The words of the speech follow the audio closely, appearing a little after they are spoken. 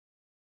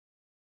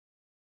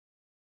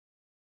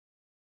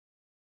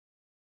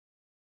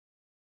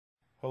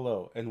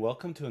Hello, and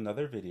welcome to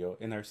another video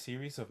in our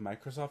series of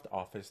Microsoft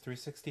Office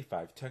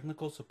 365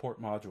 technical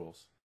support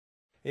modules.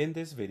 In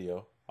this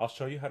video, I'll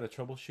show you how to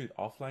troubleshoot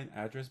offline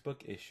address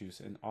book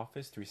issues in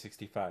Office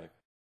 365.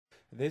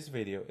 This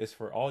video is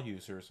for all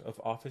users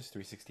of Office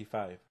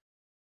 365.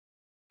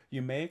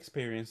 You may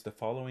experience the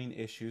following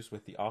issues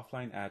with the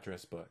offline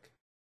address book.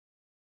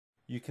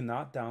 You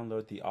cannot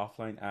download the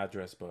offline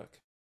address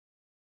book.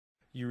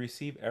 You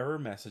receive error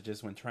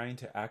messages when trying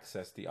to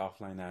access the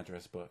offline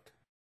address book.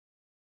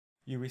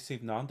 You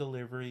receive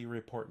non-delivery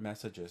report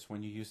messages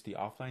when you use the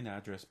offline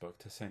address book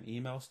to send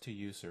emails to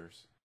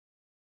users.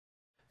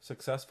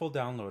 Successful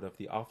download of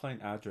the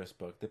offline address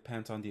book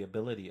depends on the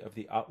ability of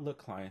the Outlook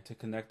client to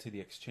connect to the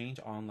Exchange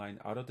Online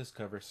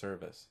Autodiscover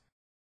service.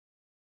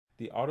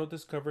 The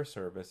Autodiscover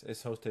service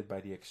is hosted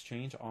by the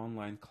Exchange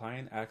Online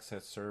Client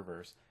Access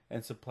servers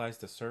and supplies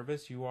the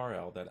service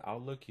URL that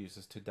Outlook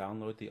uses to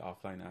download the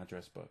offline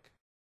address book.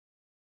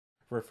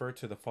 Refer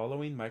to the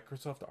following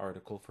Microsoft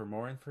article for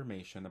more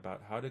information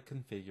about how to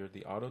configure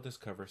the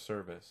Autodiscover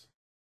service.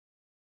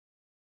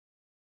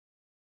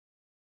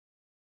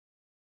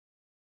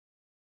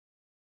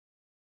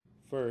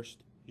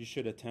 First, you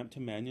should attempt to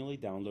manually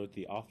download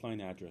the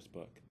offline address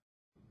book.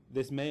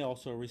 This may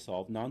also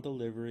resolve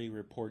non-delivery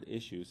report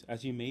issues,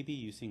 as you may be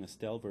using a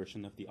stale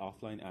version of the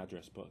offline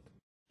address book.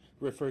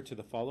 Refer to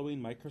the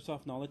following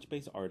Microsoft Knowledge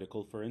Base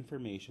article for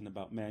information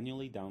about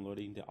manually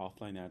downloading the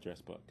offline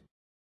address book.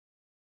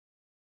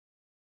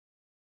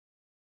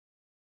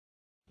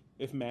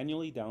 If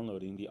manually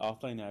downloading the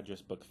offline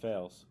address book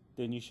fails,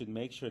 then you should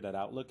make sure that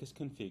Outlook is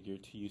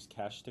configured to use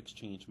cached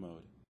exchange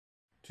mode.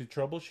 To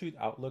troubleshoot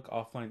Outlook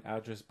offline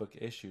address book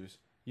issues,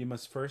 you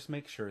must first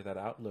make sure that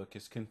Outlook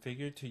is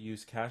configured to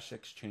use cached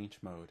exchange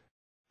mode.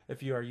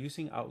 If you are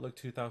using Outlook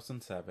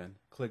 2007,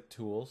 click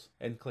Tools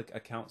and click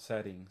Account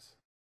Settings.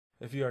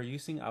 If you are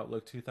using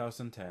Outlook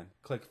 2010,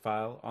 click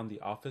File on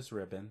the Office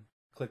ribbon,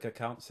 click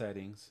Account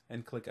Settings,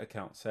 and click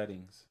Account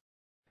Settings.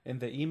 In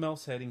the Email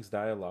Settings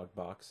dialog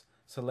box,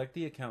 select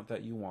the account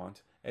that you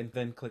want and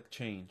then click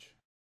Change.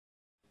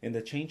 In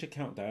the Change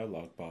Account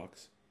dialog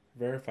box,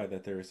 verify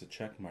that there is a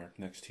check mark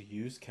next to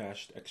Use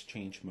Cached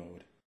Exchange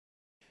Mode.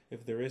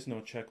 If there is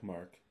no check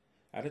mark,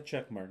 add a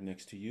check mark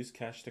next to Use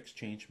Cached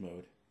Exchange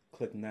Mode,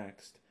 click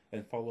Next,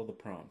 and follow the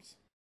prompts.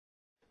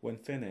 When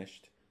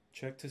finished,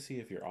 check to see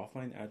if your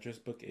offline address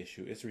book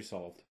issue is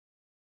resolved.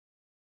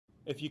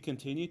 If you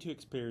continue to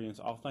experience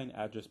offline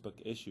address book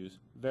issues,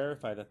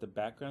 verify that the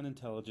Background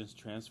Intelligence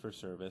Transfer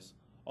Service,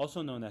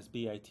 also known as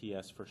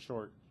BITS for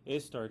short,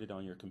 is started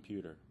on your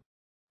computer.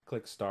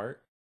 Click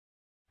Start,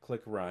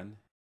 click Run,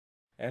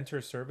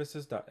 enter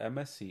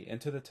services.msc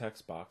into the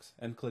text box,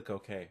 and click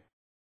OK.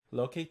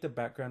 Locate the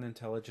Background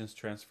Intelligence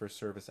Transfer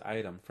Service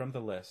item from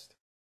the list.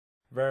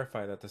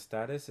 Verify that the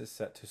status is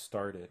set to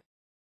Started.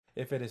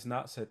 If it is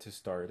not set to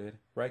Started,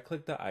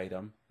 right-click the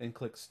item and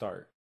click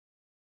Start.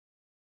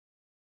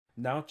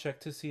 Now check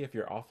to see if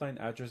your offline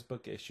address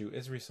book issue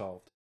is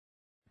resolved.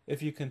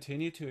 If you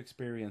continue to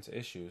experience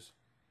issues,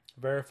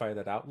 verify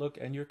that Outlook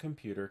and your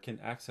computer can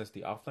access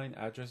the offline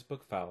address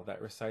book file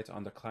that resides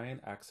on the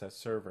Client Access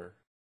server.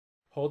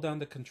 Hold down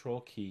the Control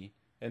key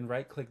and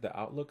right-click the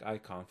Outlook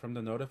icon from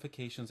the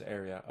Notifications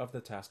area of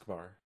the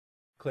taskbar.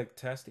 Click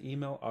Test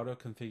Email Auto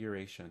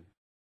Configuration.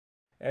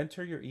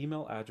 Enter your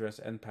email address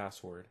and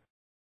password.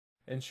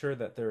 Ensure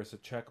that there is a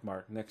check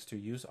mark next to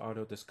Use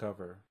Auto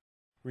Discover.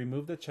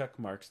 Remove the check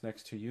marks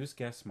next to Use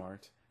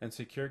GuestSmart and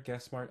secure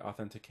GuestSmart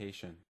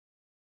authentication.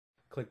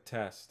 Click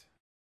Test.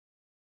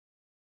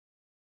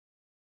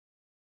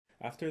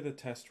 After the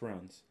test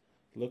runs,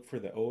 look for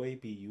the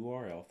OAB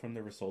URL from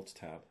the Results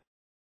tab.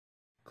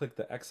 Click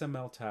the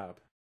XML tab.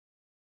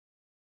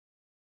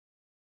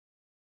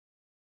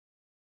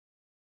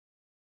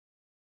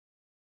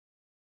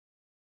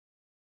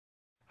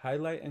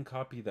 Highlight and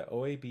copy the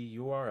OAB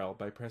URL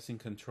by pressing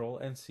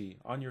Ctrl and C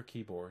on your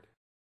keyboard.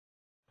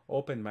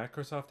 Open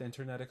Microsoft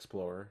Internet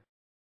Explorer.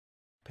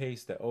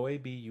 Paste the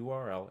OAB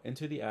URL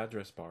into the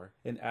address bar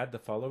and add the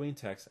following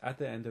text at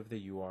the end of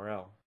the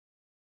URL.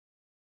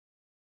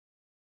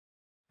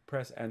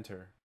 Press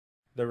Enter.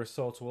 The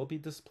results will be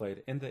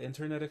displayed in the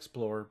Internet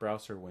Explorer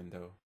browser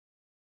window.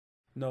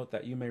 Note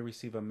that you may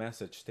receive a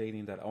message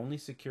stating that only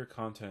secure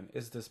content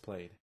is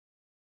displayed.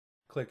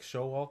 Click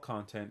Show All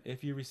Content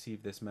if you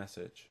receive this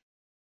message.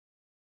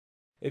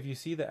 If you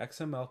see the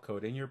XML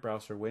code in your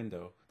browser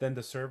window, then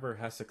the server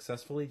has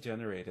successfully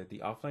generated the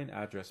offline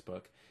address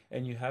book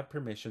and you have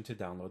permission to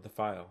download the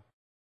file.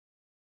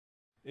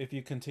 If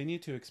you continue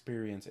to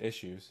experience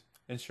issues,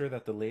 ensure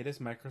that the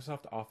latest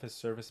Microsoft Office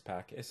Service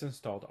Pack is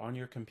installed on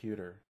your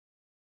computer.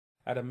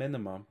 At a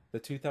minimum, the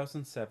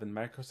 2007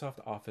 Microsoft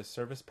Office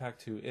Service Pack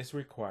 2 is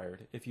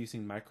required if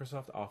using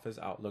Microsoft Office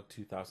Outlook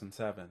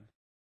 2007.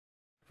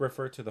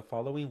 Refer to the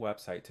following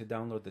website to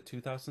download the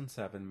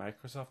 2007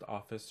 Microsoft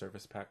Office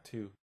Service Pack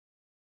 2.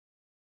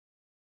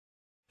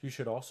 You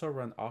should also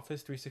run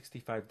Office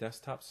 365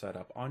 Desktop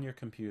Setup on your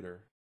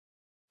computer.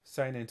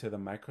 Sign into the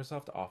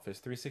Microsoft Office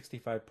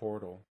 365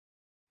 portal.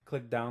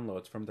 Click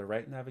Downloads from the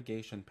right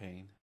navigation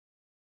pane.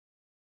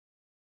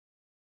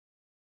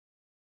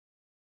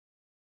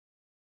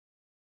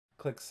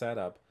 click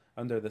Setup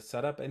under the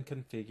Setup and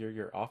Configure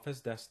Your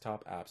Office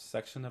Desktop Apps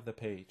section of the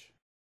page.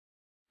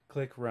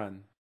 Click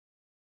Run.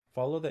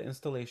 Follow the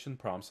installation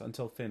prompts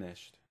until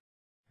finished.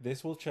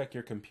 This will check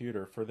your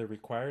computer for the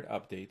required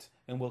updates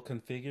and will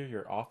configure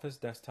your Office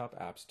desktop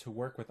apps to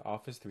work with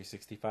Office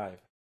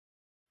 365.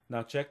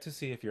 Now check to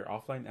see if your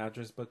offline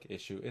address book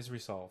issue is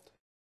resolved.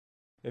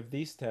 If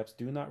these steps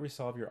do not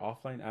resolve your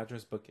offline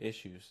address book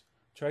issues,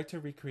 try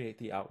to recreate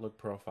the Outlook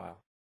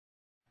profile.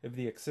 If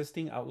the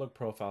existing Outlook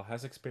profile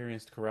has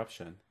experienced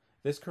corruption,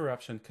 this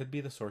corruption could be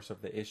the source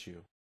of the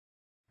issue.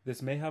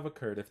 This may have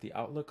occurred if the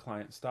Outlook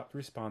client stopped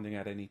responding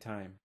at any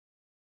time.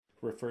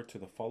 Refer to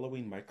the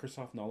following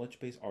Microsoft Knowledge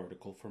Base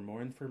article for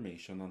more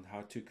information on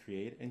how to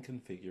create and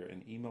configure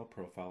an email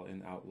profile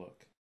in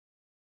Outlook.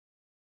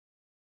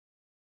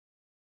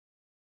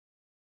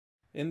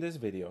 In this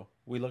video,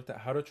 we looked at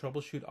how to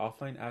troubleshoot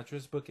offline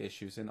address book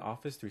issues in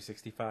Office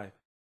 365.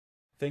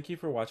 Thank you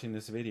for watching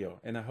this video,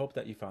 and I hope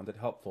that you found it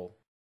helpful.